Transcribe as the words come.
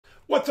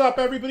What's up,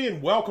 everybody,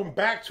 and welcome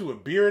back to A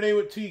Beer a Day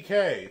with TK.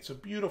 It's a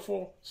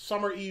beautiful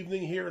summer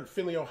evening here in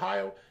Findlay,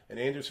 Ohio, and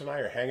Anders and I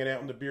are hanging out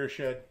in the beer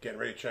shed, getting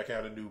ready to check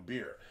out a new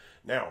beer.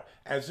 Now,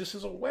 as this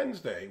is a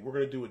Wednesday, we're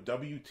going to do a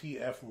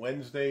WTF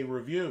Wednesday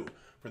review.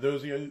 For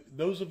those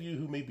of you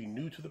who may be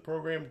new to the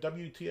program,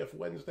 WTF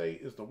Wednesday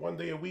is the one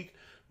day a week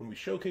when we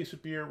showcase a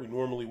beer we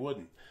normally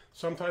wouldn't.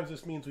 Sometimes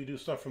this means we do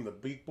stuff from the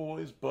big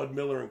boys, Bud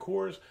Miller and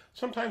Coors.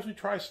 Sometimes we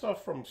try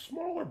stuff from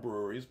smaller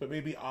breweries, but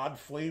maybe odd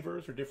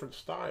flavors or different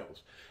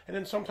styles. And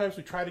then sometimes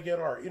we try to get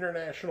our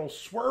international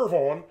swerve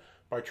on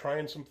by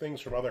trying some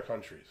things from other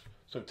countries.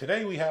 So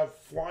today we have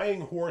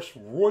Flying Horse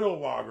Royal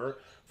Lager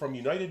from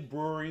United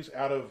Breweries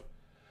out of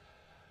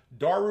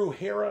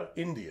Dharuhera,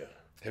 India.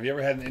 Have you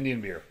ever had an Indian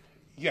beer?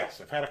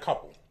 Yes, I've had a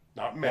couple.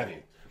 Not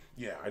many.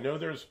 Yeah, I know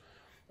there's...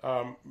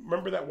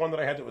 remember that one that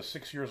I had that was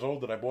 6 years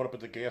old that I bought up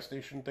at the gas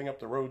station thing up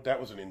the road? That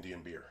was an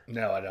Indian beer.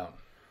 No, I don't.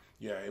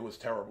 Yeah, it was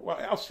terrible. Well,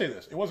 I'll say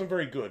this. It wasn't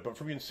very good, but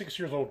for being 6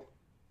 years old,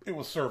 it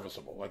was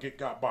serviceable. Like, it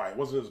got by. It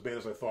wasn't as bad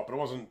as I thought, but it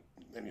wasn't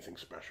anything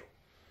special.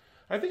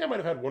 I think I might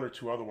have had one or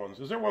two other ones.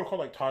 Is there one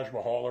called, like, Taj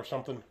Mahal or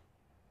something?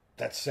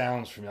 That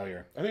sounds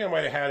familiar. I think I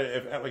might have had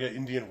it at, like, an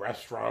Indian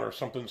restaurant or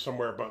something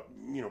somewhere, but,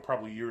 you know,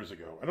 probably years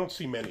ago. I don't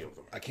see many of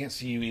them. I can't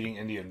see you eating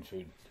Indian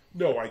food.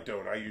 No, I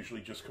don't. I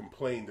usually just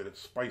complain that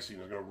it's spicy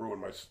and it's going to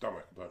ruin my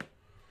stomach. But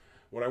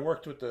when I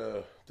worked with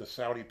the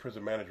Saudi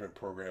prison management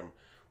program,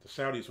 the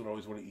Saudis would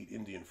always want to eat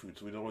Indian food,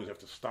 so we'd always have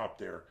to stop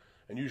there.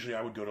 And usually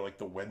I would go to, like,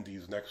 the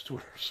Wendy's next to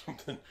it or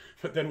something,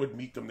 but then would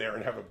meet them there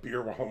and have a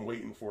beer while I'm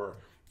waiting for,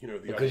 you know,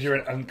 the Because you're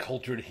an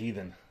uncultured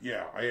heathen.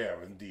 Yeah, I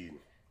am, indeed.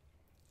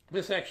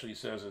 This actually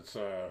says it's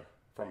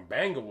from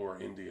Bangalore,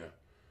 India.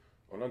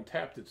 On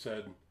Untappd it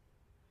said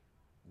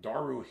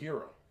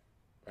Dharuhera.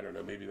 I don't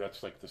know, maybe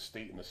that's like the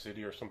state and the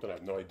city or something. I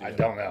have no idea. I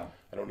don't know.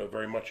 I don't know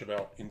very much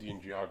about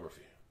Indian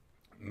geography.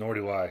 Nor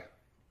do I.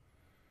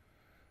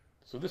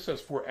 So this says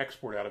for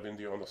export out of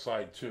India on the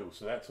side too,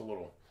 so that's a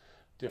little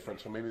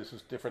different. So maybe this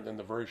is different than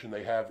the version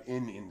they have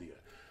in India.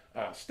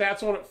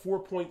 Stats on it,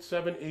 4.7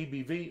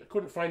 ABV. I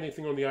couldn't find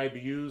anything on the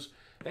IBUs.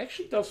 It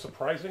actually does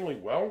surprisingly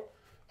well.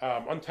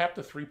 Untappd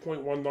a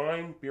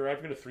 3.19,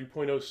 BeerAdvocate a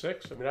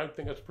 3.06. I mean, I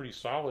think that's pretty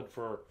solid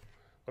for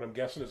what I'm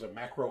guessing is a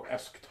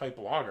macro-esque type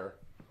lager.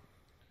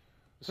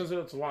 It says that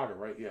it's a lager,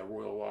 right? Yeah,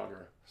 Royal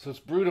Lager. So it's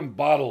brewed and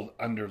bottled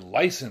under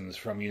license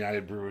from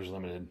United Brewers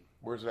Limited.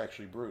 Where's it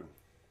actually brewed?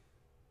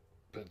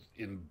 But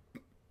in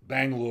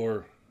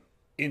Bangalore,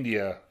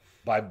 India,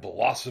 by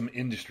Blossom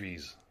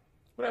Industries.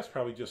 Well, that's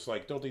probably just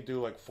like, don't they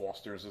do like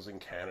Foster's is in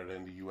Canada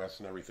and the U.S.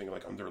 and everything,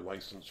 like under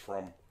license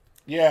from...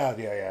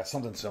 Yeah,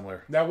 something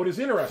similar. Now, what is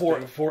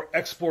interesting... For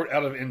export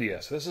out of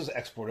India. So this is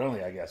export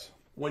only, I guess.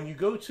 When you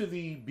go to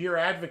the Beer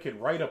Advocate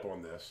write-up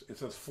on this, it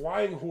says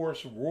Flying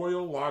Horse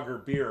Royal Lager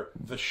Beer,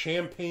 the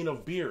champagne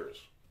of beers.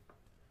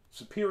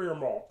 Superior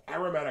malt,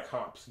 aromatic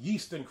hops,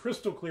 yeast, and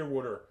crystal clear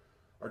water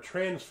are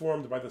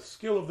transformed by the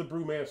skill of the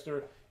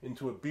brewmaster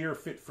into a beer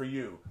fit for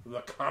you,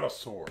 the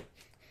connoisseur.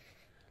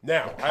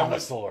 Now, I'm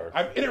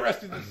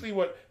interested to see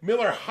what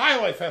Miller High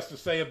Life has to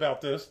say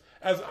about this,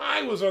 as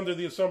I was under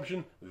the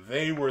assumption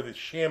they were the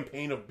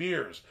champagne of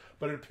beers.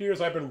 But it appears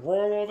I've been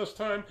wrong all this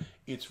time.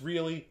 It's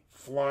really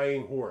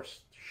Flying Horse,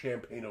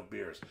 champagne of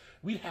beers.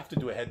 We'd have to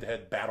do a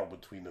head-to-head battle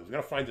between those. We've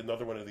got to find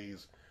another one of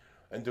these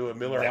and do a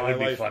Miller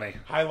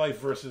High Life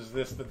versus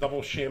this, the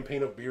double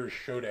champagne of beers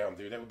showdown,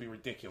 dude. That would be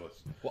ridiculous.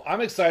 Well,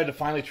 I'm excited to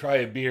finally try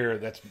a beer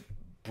that's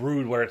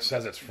brewed where it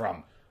says it's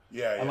from.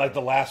 Yeah. Unlike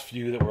the last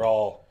few that were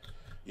all...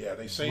 Yeah,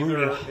 they say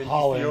they're in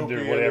Holland Ethiopia,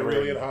 or whatever. They're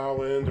really in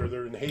Holland, or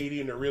they're in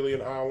Haiti and they're really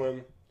in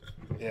Holland.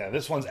 Yeah,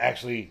 this one's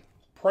actually...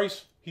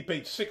 Price, he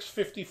paid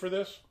 $6.50 for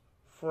this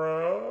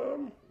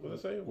from, what did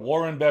I say?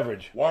 Warren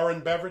Beverage.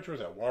 Warren Beverage? Where's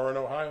that, Warren,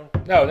 Ohio?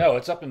 No,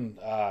 it's up in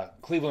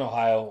Cleveland,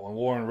 Ohio on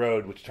Warren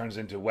Road, which turns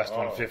into West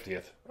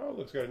 150th. Oh,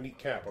 it's got a neat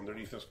cap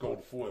underneath this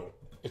gold foil.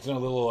 It's in a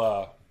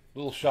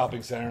little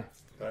shopping center.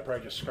 That I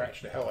probably just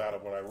scratched the hell out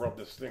of when I rubbed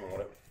this thing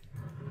on it.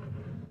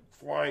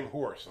 Flying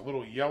Horse, a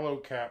little yellow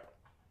cap.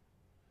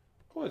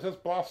 Oh, it says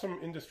Blossom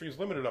Industries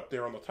Limited up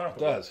there on the top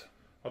of it. It does.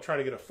 I'll try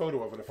to get a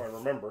photo of it if I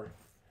remember.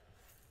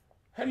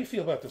 How do you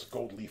feel about this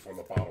gold leaf on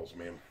the bottles,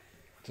 man?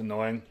 It's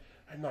annoying.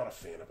 I'm not a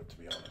fan of it, to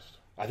be honest.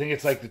 I think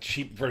it's like the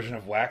cheap version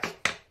of wax.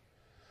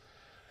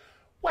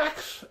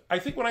 Wax. I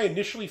think when I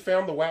initially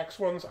found the wax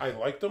ones, I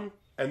liked them.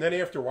 And then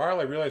after a while,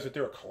 I realized that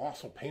they're a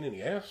colossal pain in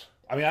the ass.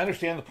 I mean, I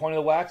understand the point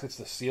of the wax. It's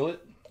to seal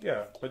it.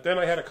 Yeah, but then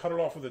I had to cut it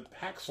off with a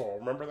hacksaw.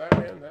 Remember that,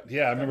 man?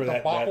 Yeah, I remember that.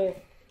 Debacle.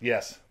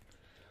 Yes.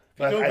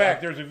 Go back,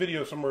 there's a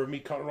video somewhere of me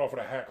cutting it off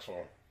with a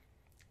hacksaw.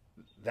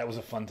 That was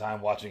a fun time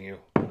watching you.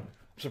 I'm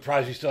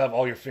surprised you still have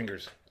all your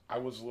fingers. I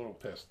was a little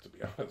pissed, to be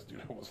honest, dude.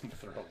 I wasn't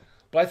thrilled.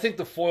 But I think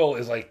the foil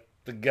is like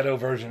the ghetto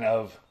version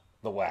of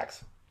the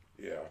wax.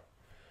 Yeah.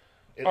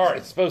 All right.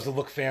 It's supposed to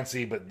look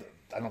fancy, but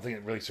I don't think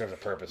it really serves a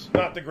purpose.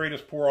 Not the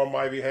greatest pour on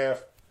my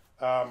behalf.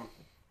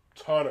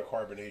 Ton of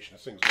carbonation.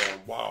 This thing's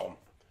going wild.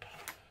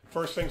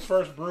 First things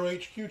first, Brew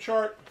HQ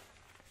chart.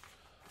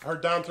 I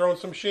heard Don throwing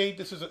some shade.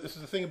 This is a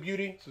thing of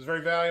beauty. This is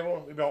very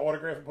valuable. Maybe I'll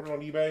autograph and put it on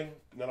eBay,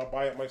 and then I'll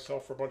buy it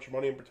myself for a bunch of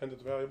money and pretend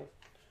it's valuable.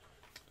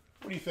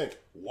 What do you think?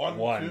 One.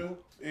 2?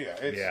 Yeah,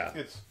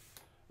 it's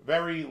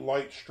very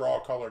light straw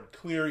colored,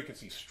 clear. You can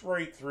see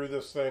straight through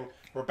this thing.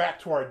 We're back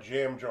to our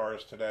jam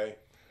jars today.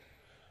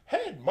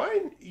 Head,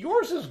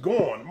 yours is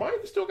gone.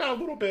 Mine still got a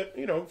little bit,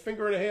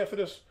 finger and a half of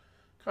this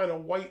kind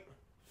of white,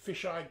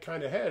 fish-eyed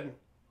kind of head.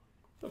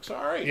 Looks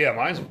all right. Yeah,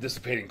 mine's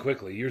dissipating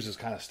quickly. Yours is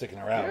kind of sticking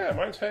around. Yeah,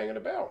 mine's hanging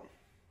about.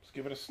 Let's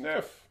give it a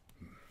sniff.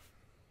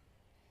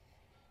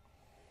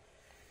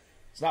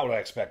 It's not what I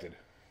expected.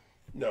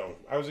 No,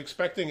 I was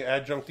expecting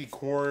adjuncty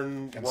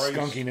corn, And rice,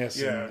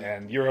 skunkiness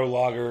and Euro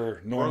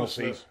lager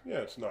normalcy. grossness. Yeah,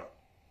 it's not.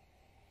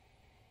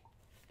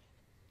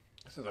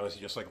 This is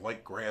honestly just like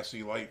light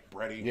grassy, light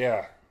bready.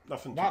 Yeah.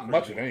 Nothing. Not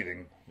much of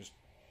anything. Just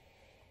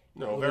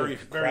very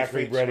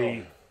crackly, faint bready.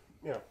 smell.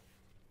 Yeah.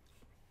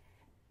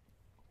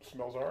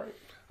 Smells all right.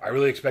 I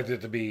really expected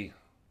it to be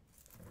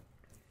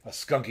a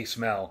skunky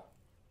smell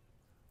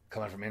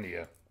coming from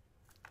India.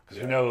 Because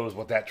who knows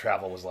what that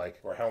travel was like.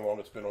 Or how long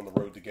it's been on the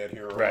road to get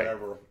here or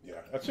whatever. Yeah.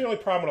 That's the only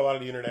problem with a lot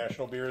of the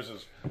international beers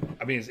is...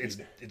 I mean,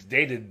 it's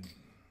dated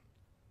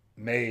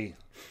May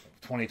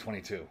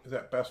 2022. Is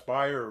that Best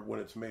Buy or when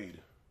it's made?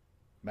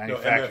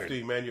 Manufactured. No,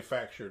 MFD,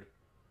 manufactured.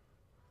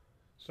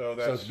 So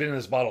it's been in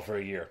this bottle for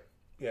a year.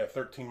 Yeah,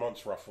 13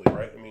 months roughly,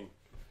 right? I mean,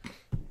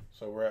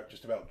 so we're at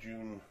just about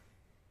June...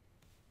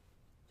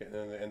 Getting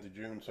in the end of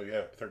June, so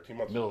yeah, 13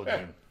 months. Middle of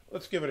June.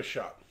 Let's give it a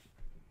shot.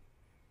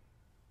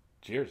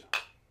 Cheers.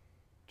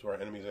 To our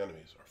enemies'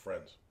 enemies, our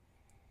friends.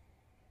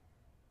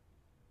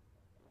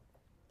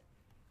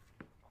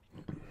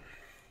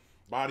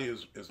 Body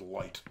is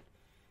light,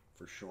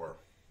 for sure.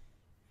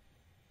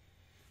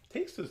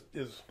 Taste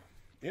is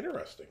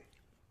interesting.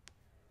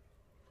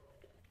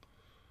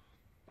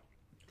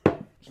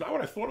 It's not what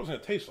I thought it was going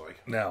to taste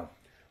like. No.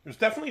 There's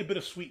definitely a bit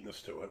of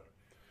sweetness to it.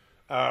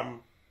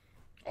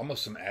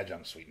 Almost some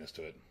adjunct sweetness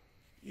to it.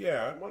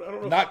 Yeah, I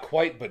don't know. Not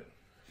quite, but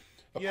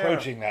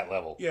approaching that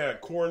level. Yeah,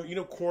 corn.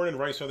 Corn and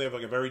rice, how they have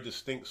like a very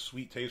distinct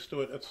sweet taste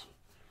to it. I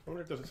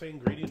wonder if does it say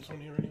ingredients on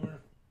here anywhere?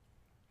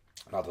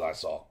 Not that I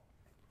saw.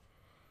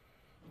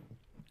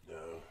 No.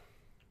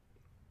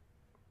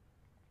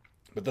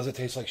 But does it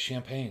taste like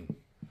champagne?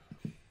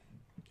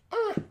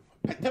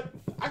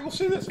 I will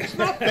say this: it's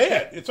not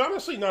bad. It's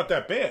honestly not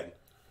that bad.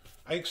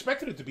 I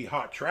expected it to be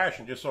hot trash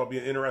and just so it'll be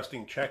an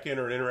interesting check-in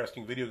or an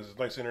interesting video because it's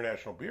nice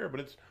international beer, but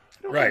I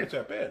don't think it's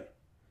that bad.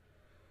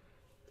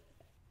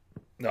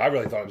 No, I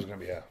really thought it was going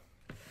to be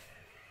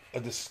a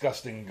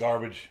disgusting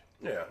garbage.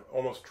 Yeah,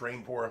 almost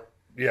drain pour.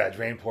 Yeah,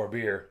 drain pour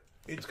beer.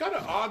 It's got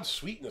an odd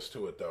sweetness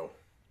to it, though.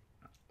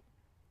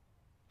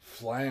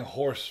 Flying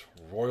Horse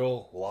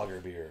Royal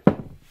Lager beer.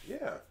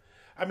 Yeah.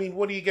 I mean,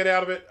 what do you get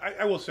out of it?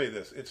 I will say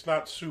this. It's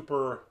not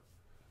super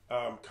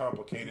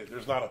complicated.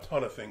 There's not a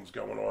ton of things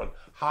going on.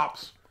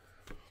 Hops,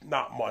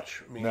 not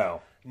much. I mean,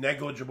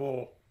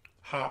 negligible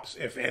hops,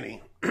 if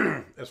any.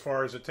 As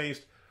far as the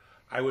taste,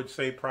 I would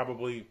say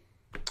probably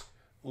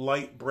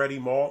light bready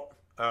malt.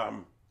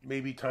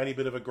 Maybe tiny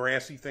bit of a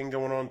grassy thing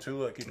going on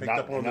too, like you picked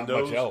up on the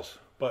nose. Much else.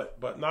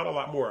 But not a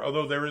lot more.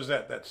 Although there is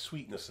that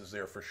sweetness is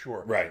there for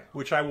sure. Right.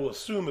 Which I will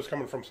assume is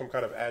coming from some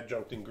kind of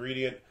adjunct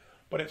ingredient.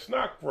 But it's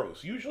not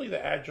gross. Usually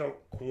the adjunct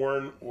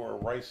corn or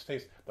rice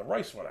taste. The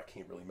rice one I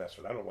can't really mess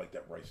with. I don't like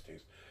that rice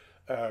taste.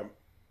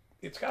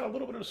 It's got a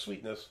little bit of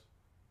sweetness,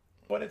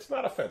 but it's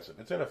not offensive.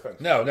 It's inoffensive.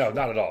 No,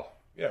 not at all.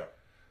 Yeah.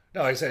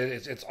 No, like I said,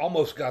 it's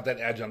almost got that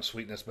adjunct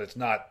sweetness, but it's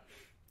not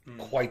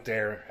quite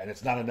there, and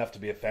it's not enough to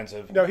be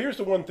offensive. Now, here's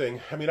the one thing.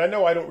 I mean, I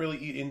know I don't really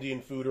eat Indian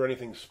food or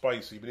anything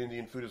spicy, but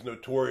Indian food is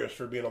notorious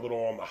for being a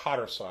little on the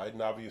hotter side,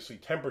 and obviously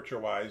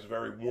temperature-wise,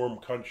 very warm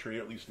country.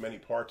 At least many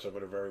parts of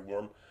it are very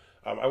warm.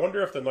 I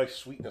wonder if the nice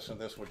sweetness of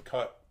this would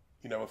cut,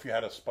 if you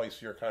had a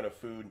spicier kind of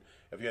food,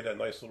 if you had that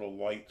nice little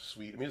light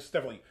sweet. I mean, it's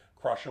definitely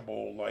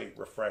crushable, light,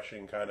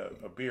 refreshing kind of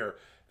a beer.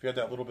 If you had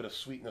that little bit of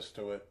sweetness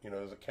to it,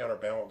 as a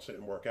counterbalance it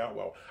and work out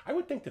well. I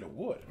would think that it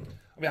would.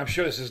 I mean, I'm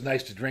sure this is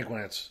nice to drink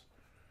when it's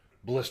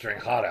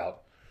blistering hot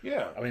out.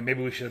 Yeah. I mean,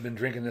 maybe we should have been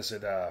drinking this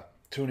at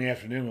 2 in the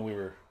afternoon when we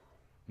were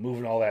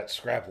moving all that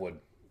scrap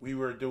wood. We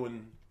were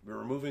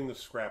removing the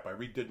scrap. I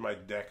redid my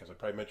deck, as I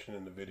probably mentioned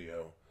in the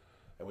video.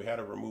 And we had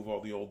to remove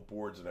all the old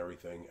boards and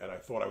everything, and I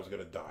thought I was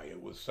going to die.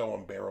 It was so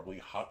unbearably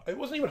hot. It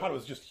wasn't even hot, it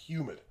was just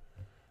humid.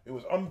 It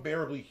was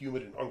unbearably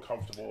humid and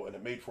uncomfortable, and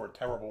it made for a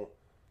terrible...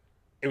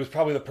 It was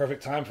probably the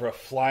perfect time for a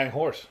flying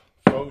horse.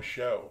 Faux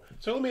show.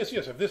 So let me ask you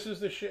this. If this is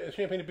the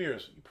champagne of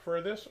beers, you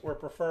prefer this or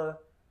prefer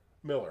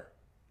Miller?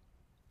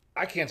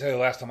 I can't tell you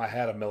the last time I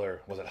had a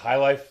Miller. Was it High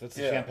Life? That's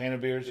the champagne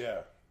of beers? Yeah.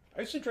 I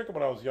used to drink it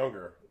when I was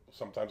younger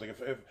sometimes. Like if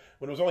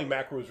when it was only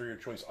macros were your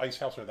choice, Ice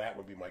House or that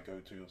would be my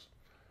go-tos.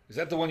 Is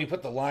that the one you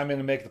put the lime in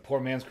to make the poor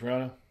man's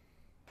Corona?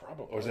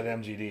 Probably. Or is it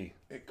MGD?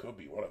 It could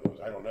be one of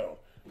those. I don't know.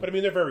 But I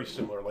mean, they're very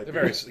similar. Like they're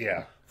very,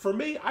 yeah. For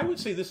me, I would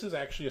say this is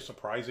actually a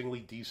surprisingly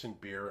decent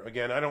beer.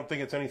 Again, I don't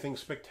think it's anything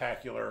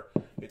spectacular.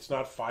 It's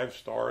not 5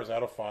 stars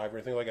out of 5 or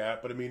anything like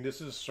that. But I mean,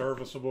 this is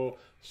serviceable,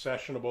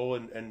 sessionable,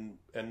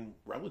 and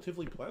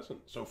relatively pleasant.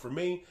 So for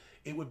me,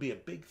 it would be a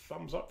big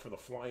thumbs up for the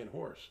Flying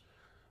Horse.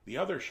 The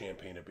other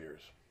champagne of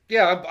beers.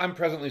 Yeah, I'm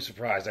pleasantly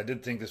surprised. I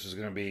did think this was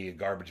going to be a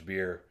garbage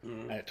beer,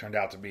 and it turned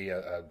out to be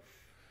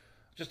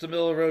just a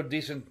middle of the road,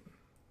 decent,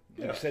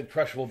 like you said,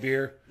 crushable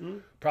beer.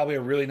 Probably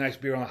a really nice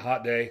beer on a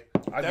hot day.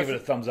 I'd give it a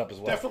thumbs up as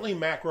well. Definitely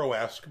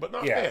macro-esque, but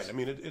not bad. I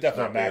mean, it's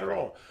not bad at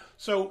all.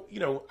 So,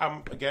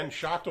 I'm, again,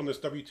 shocked on this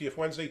WTF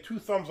Wednesday. 2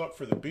 thumbs up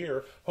for the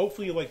beer.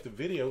 Hopefully you like the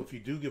video. If you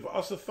do, give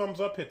us a thumbs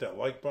up. Hit that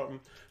like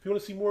button. If you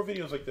want to see more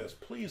videos like this,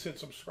 please hit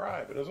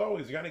subscribe. And as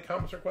always, you got any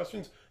comments or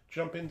questions,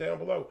 jump in down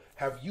below.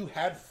 Have you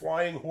had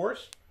Flying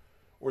Horse?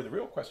 Or the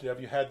real question,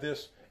 have you had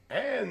this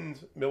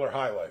and Miller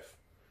High Life?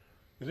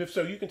 Because if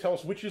so, you can tell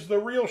us which is the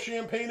real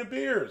champagne of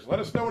beers. Let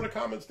us know in the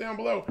comments down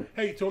below.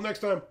 Hey, till next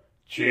time,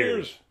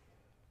 cheers.